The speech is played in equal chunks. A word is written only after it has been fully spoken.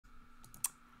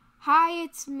Hi,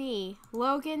 it's me,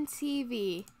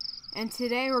 LoganTV, and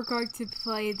today we're going to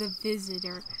play The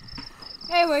Visitor.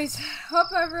 Anyways,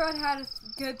 hope everyone had a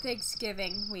good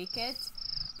Thanksgiving weekend,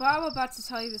 but I'm about to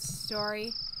tell you the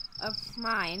story of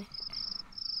mine.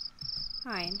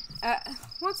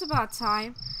 Once upon a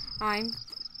time, oh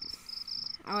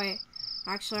wait,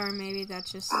 actually, or maybe that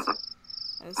just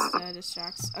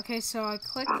distracts. Okay, so I'm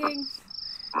clicking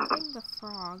the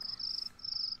frog.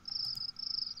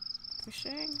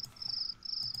 Fishing.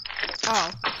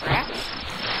 Oh, perhaps.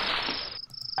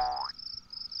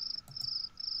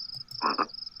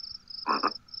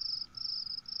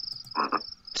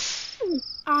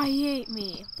 Ah, he ate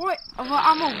me. What? Well,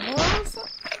 I'm a wolf?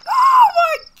 Oh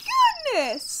my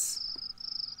goodness!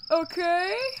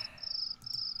 Okay.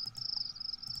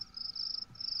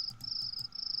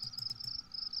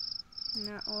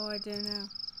 No, well, I didn't know.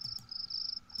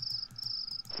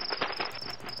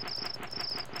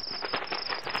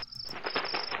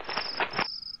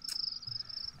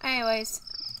 Anyways,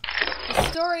 the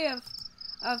story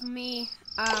of me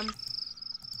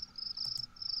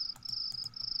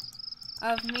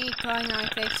going on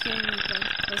Thanksgiving weekend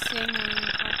was seeing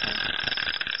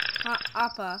my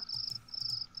Appa.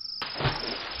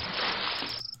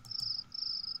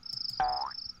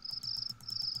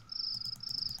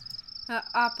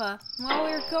 Appa. While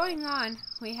we were going on,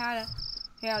 we had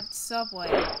Subway.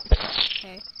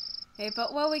 Okay,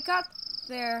 but when we got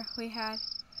there, we had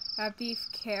a beef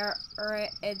carrot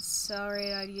and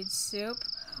celery onion soup.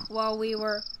 When we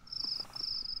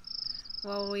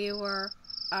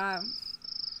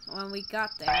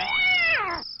got there.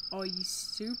 Oh, you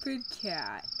stupid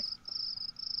cat.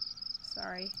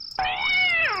 Sorry.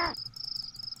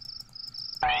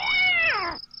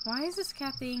 Why is this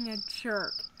cat being a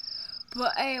jerk?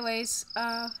 But anyways,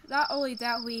 not only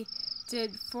that, we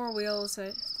did 4 wheels,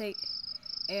 and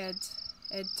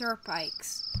dirt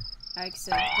bikes. And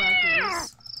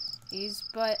buggies.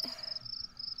 But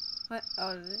what?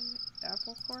 Oh, the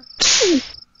apple core?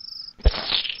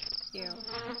 Ew.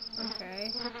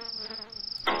 Okay.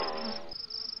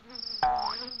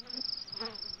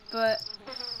 But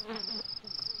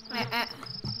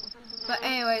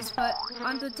anyways,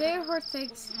 on the day of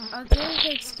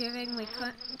Thanksgiving, we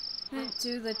couldn't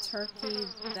do the turkey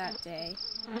that day.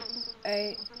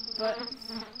 But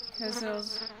because it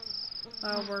was a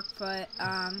lot of work,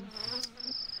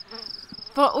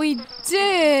 but we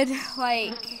did,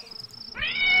 like,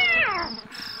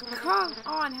 come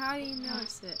on, how do you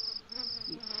notice it?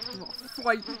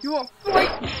 You want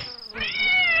fight?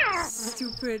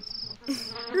 Stupid.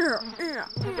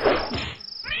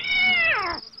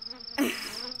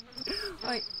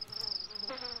 Like,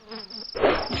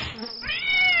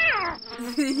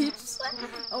 he just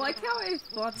I like how I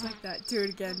thoughts like that. Do it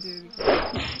again.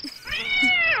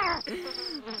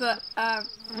 But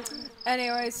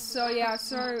anyways, so yeah,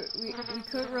 sorry we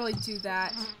couldn't really do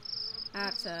that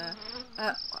at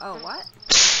oh, what?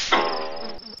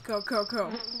 Go.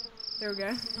 There we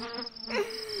go.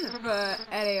 But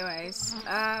anyways,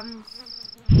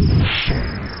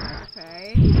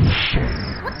 okay.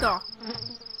 What the?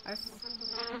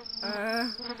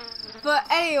 But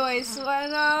anyways,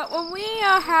 when we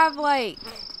have, like,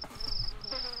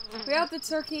 we have the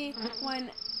turkey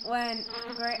when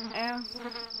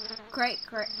great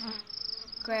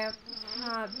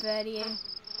grandma Betty and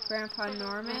Grandpa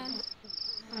Norman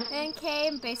and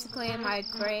came, basically my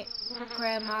great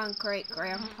grandma and great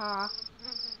grandpa,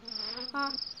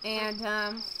 and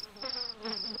then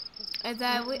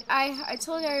I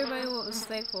told everybody what was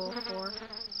thankful for.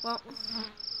 Well,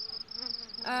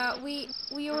 we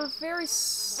were very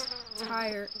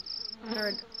tired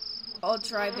all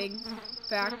driving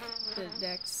back the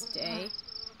next day,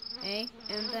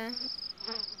 and then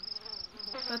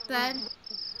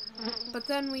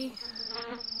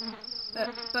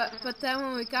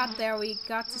when we got there, we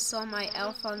got to saw my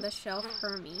Elf on the Shelf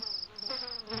Hermie.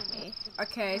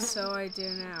 Okay, so I do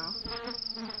now.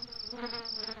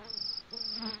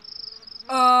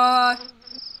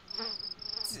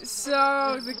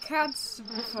 So the cat's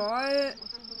butt.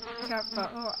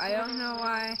 Oh, I don't know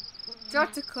why. Do I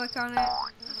have to click on it?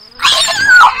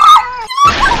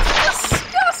 That's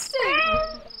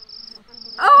disgusting!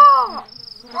 Oh!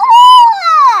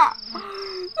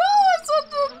 That's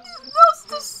the most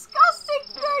disgusting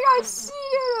thing I've seen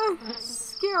in a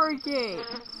scary game.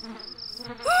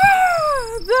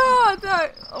 Why do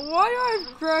I have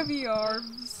grabby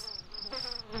arms?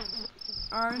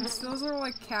 Those are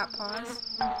like cat paws.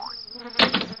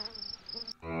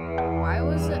 Why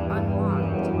was it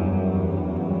unlocked?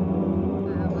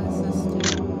 What does this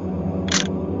do?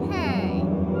 Hey!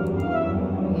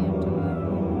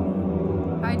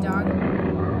 Hi, dog.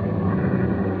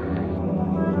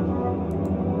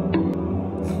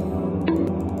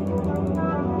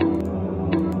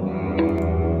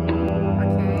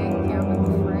 Okay, yeah, with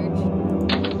the fridge.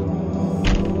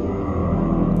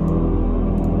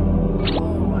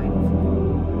 Oh my.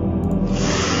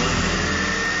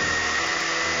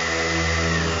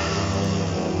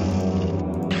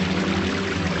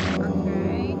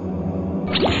 Okay.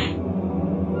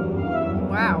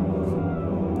 Wow.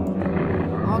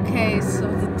 Okay, so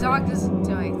the dog doesn't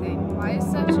do anything. Why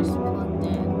is that just plugged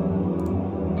in?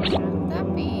 Shouldn't that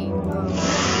be?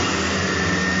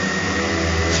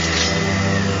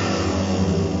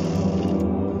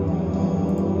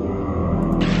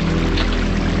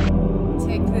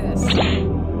 Take this.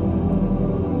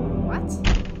 What?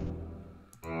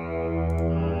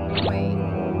 Wait.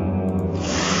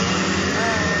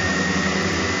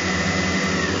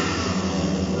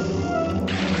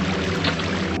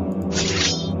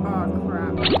 Oh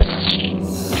crap.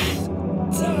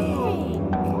 Dang!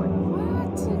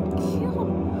 What to kill?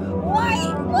 Why?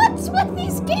 What's with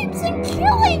these games and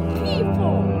killing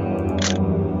people?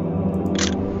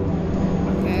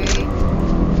 Okay.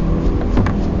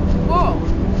 Whoa!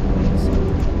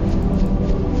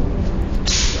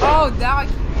 Oh, now I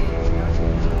can get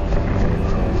it.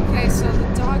 Okay, so the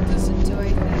dog doesn't do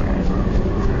anything.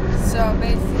 So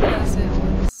basically, that's it.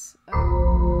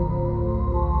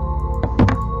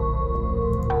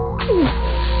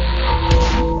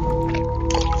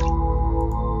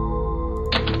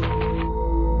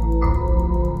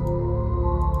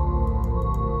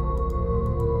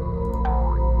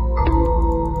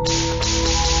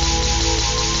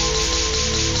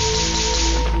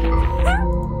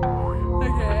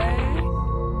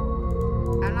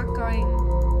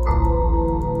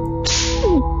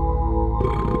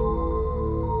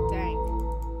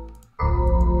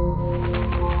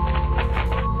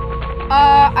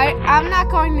 I'm not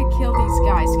going to kill these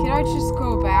guys. Can I just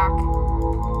go back?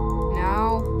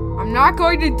 No. I'm not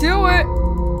going to do it.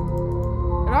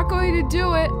 I'm not going to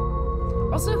do it.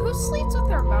 Also, who sleeps with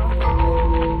their mouth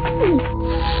open?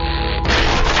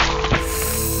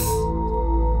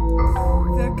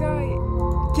 That guy.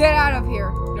 Get out of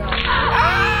here. No.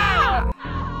 Ah!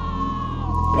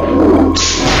 Oh,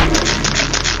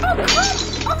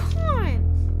 come on.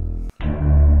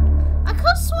 I could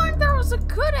have sworn there was a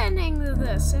good ending to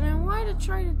this, and I wanted to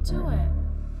try to do it.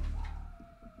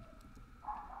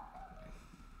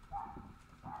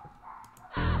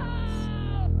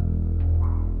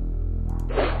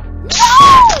 No!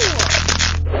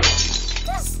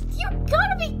 You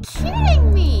gotta be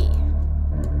kidding me!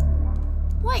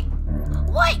 Like,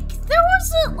 there was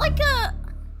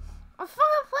a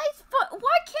fun place, but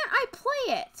why can't I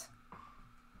play it?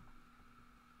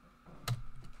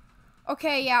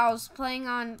 Okay, yeah, I was playing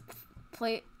on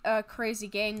Crazy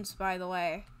Games, by the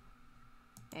way.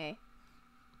 Hey.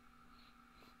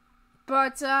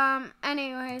 But,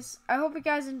 anyways, I hope you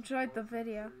guys enjoyed the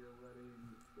video.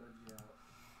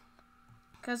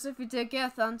 Because if you did, get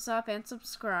a thumbs up and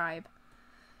subscribe.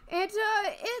 And,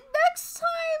 next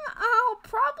time, I'll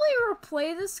probably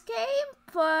replay this game,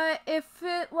 but if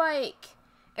the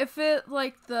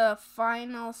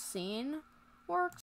final scene works,